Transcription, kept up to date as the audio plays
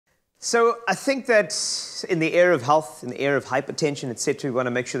So I think that in the era of health, in the era of hypertension, etc., we want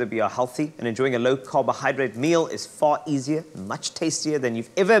to make sure that we are healthy, and enjoying a low carbohydrate meal is far easier, much tastier than you've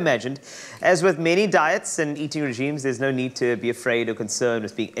ever imagined. As with many diets and eating regimes, there's no need to be afraid or concerned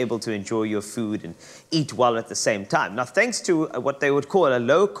with being able to enjoy your food and eat well at the same time. Now, thanks to what they would call a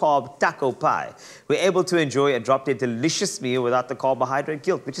low carb taco pie, we're able to enjoy a drop-dead delicious meal without the carbohydrate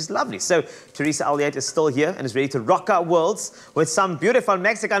guilt, which is lovely. So Teresa Ulyate is still here and is ready to rock our worlds with some beautiful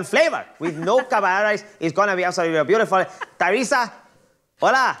Mexican flavor. With no carbohydrates, it's gonna be absolutely beautiful. Teresa,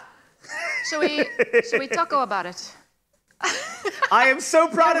 hola. Should we taco about it? I am so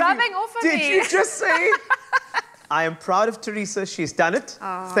proud You're of you. rubbing off on me. Did you just say? I am proud of Teresa. She's done it.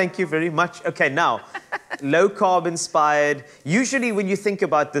 Oh. Thank you very much. Okay, now, low carb inspired. Usually when you think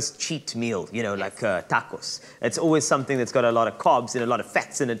about this cheat meal, you know, like tacos, it's always something that's got a lot of carbs and a lot of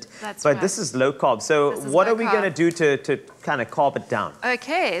fats in it. That's but right. This is low carb. So what are we going to do to kind of carb it down?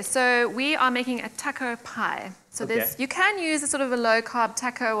 Okay, so we are making a taco pie. So you can use a sort of a low carb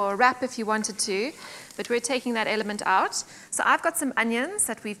taco or a wrap if you wanted to, but we're taking that element out. So I've got some onions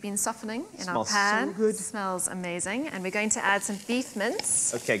that we've been softening in our pan. So good. Smells amazing. And we're going to add some beef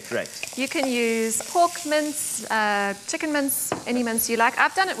mince. Okay, great. You can use pork mince, chicken mince, any mince you like.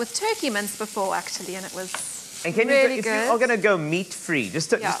 I've done it with turkey mince before, actually, and it was and can really you, good. If you are going to go meat-free,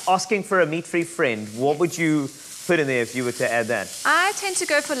 just asking for a meat-free friend, what would you put in there if you were to add that? I tend to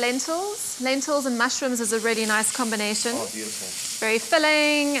go for lentils. Lentils and mushrooms is a really nice combination. Oh, beautiful. Very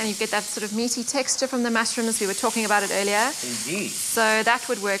filling, and you get that sort of meaty texture from the mushrooms. We were talking about it earlier. Indeed. So that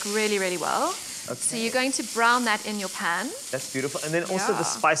would work really, really well. Okay. So you're going to brown that in your pan. That's beautiful. And then also the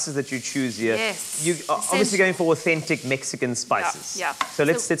spices that you choose here. Yes. You are obviously going for authentic Mexican spices. Yeah. So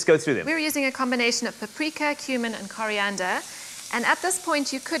let's go through them. We're using a combination of paprika, cumin, and coriander. And at this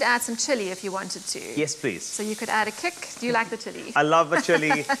point, you could add some chili if you wanted to. Yes, please. So you could add a kick. Do you like the chili? I love the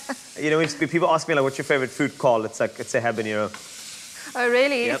chili. You know, when people ask me, like, what's your favorite food called? It's like, it's a habanero. Oh,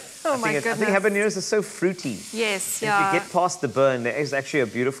 really? Yep. Oh, my goodness. I think habaneros are so fruity. Yes, and if you get past the burn, there is actually a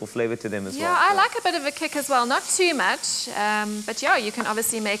beautiful flavor to them as well. Yeah, I like a bit of a kick as well. Not too much. But yeah, you can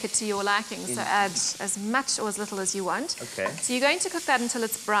obviously make it to your liking. So add as much or as little as you want. Okay. So you're going to cook that until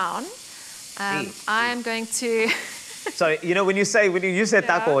it's brown. I'm going to... So, you know, when you use a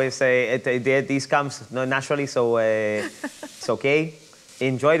taco, you say, this comes naturally, so it's okay.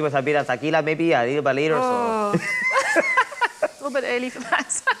 Enjoy it with a bit of tequila, maybe a little bit later. Oh. So. A little bit early for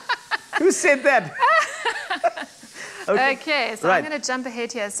that. Who said that? Okay, so I'm going to jump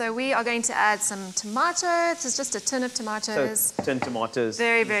ahead here. So we are going to add some tomato. This is just a tin of tomatoes. So, tin tomatoes.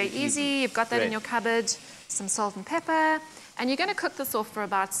 Very, very easy. You've got that in your cupboard. Some salt and pepper. And you're going to cook this off for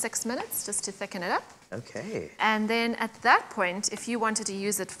about 6 minutes just to thicken it up. Okay. And then at that point, if you wanted to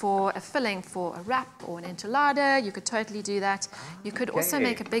use it for a filling for a wrap or an enchilada, you could totally do that. You could also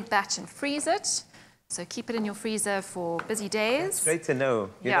make a big batch and freeze it. So keep it in your freezer for busy days. That's great to know.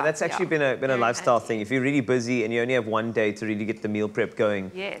 You know, that's actually been a lifestyle thing. If you're really busy and you only have one day to really get the meal prep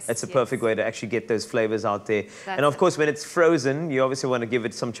going, that's a perfect way to actually get those flavors out there. And of course, when it's frozen, you obviously want to give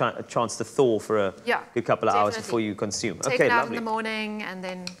it some a chance to thaw for a good couple of hours before you consume. Take it out in the morning and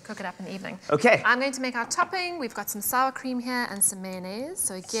then cook it up in the evening. Okay. I'm going to make our topping. We've got some sour cream here and some mayonnaise.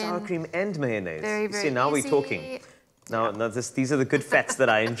 So again, sour cream and mayonnaise. Very, very See, now easy. we're talking. Now, these are the good fats that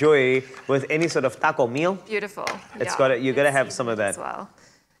I enjoy with any sort of taco meal. Beautiful. You've got to have some of that as well.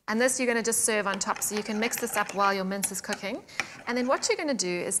 And this you're going to just serve on top, so you can mix this up while your mince is cooking. And then what you're going to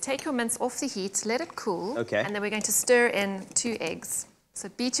do is take your mince off the heat, let it cool, and then we're going to stir in 2 eggs. So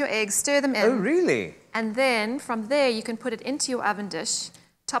beat your eggs, stir them in. Oh, really? And then from there you can put it into your oven dish.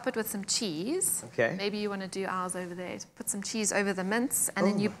 Top it with some cheese. Okay. Maybe you want to do ours over there. Put some cheese over the mince, and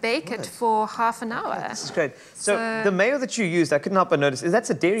then you bake it for half an hour. This is great. So the mayo that you used, I couldn't help but notice, that's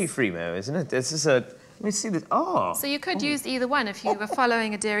a dairy-free mayo, isn't it? This is let me see this. Oh. So you could use either one. If you were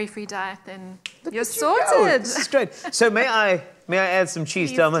following a dairy-free diet, then you're sorted. This is great. So may I add some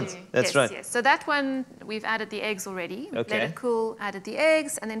cheese to our mince? That's right. Yes. So that one, we've added the eggs already. Okay. Let it cool, added the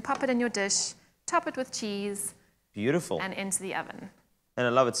eggs, and then pop it in your dish. Top it with cheese. Beautiful. And into the oven. And I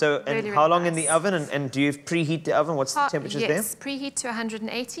love it. So, and how long in the oven? And do you preheat the oven? What's the temperatures there? Yes, preheat to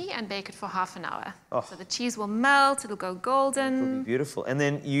 180 and bake it for half an hour. Oh. So the cheese will melt, it'll go golden. It'll be beautiful. And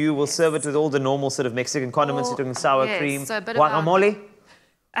then you will serve it with all the normal sort of Mexican condiments. You're doing sour cream, so a bit guacamole.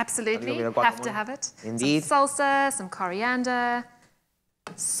 Absolutely, have to have it. Indeed. Some salsa, some coriander.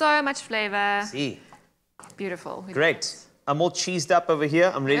 So much flavor. See. Beautiful. Great. I'm all cheesed up over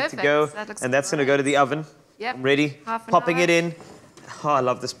here. I'm ready to go. And that's going to go to the oven. Yep. I'm ready. Popping it in. Oh, I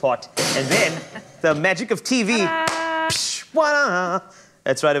love this pot. And then the magic of TV.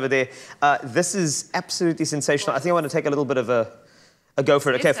 That's right over there. This is absolutely sensational. I think I want to take a little bit of a Go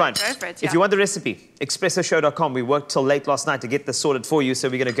for it. Okay, Yes, fine. go for it, If yeah. you want the recipe, expressoshow.com. We worked till late last night to get this sorted for you, so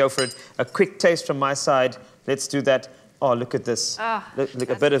we're going to go for it. A quick taste from my side. Let's do that. Oh, look at this. Oh, look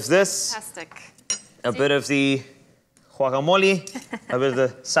a bit of this, fantastic. a bit of the guacamole, a bit of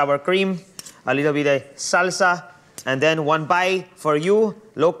the sour cream, a little bit of salsa, and then one bite for you.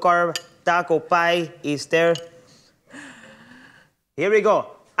 Low Carb Taco Pie is there. Here we go.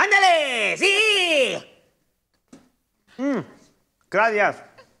 ¡Ándale! ¡Sí! Gracias.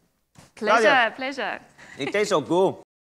 Pleasure, Gracias. pleasure. It tastes so good.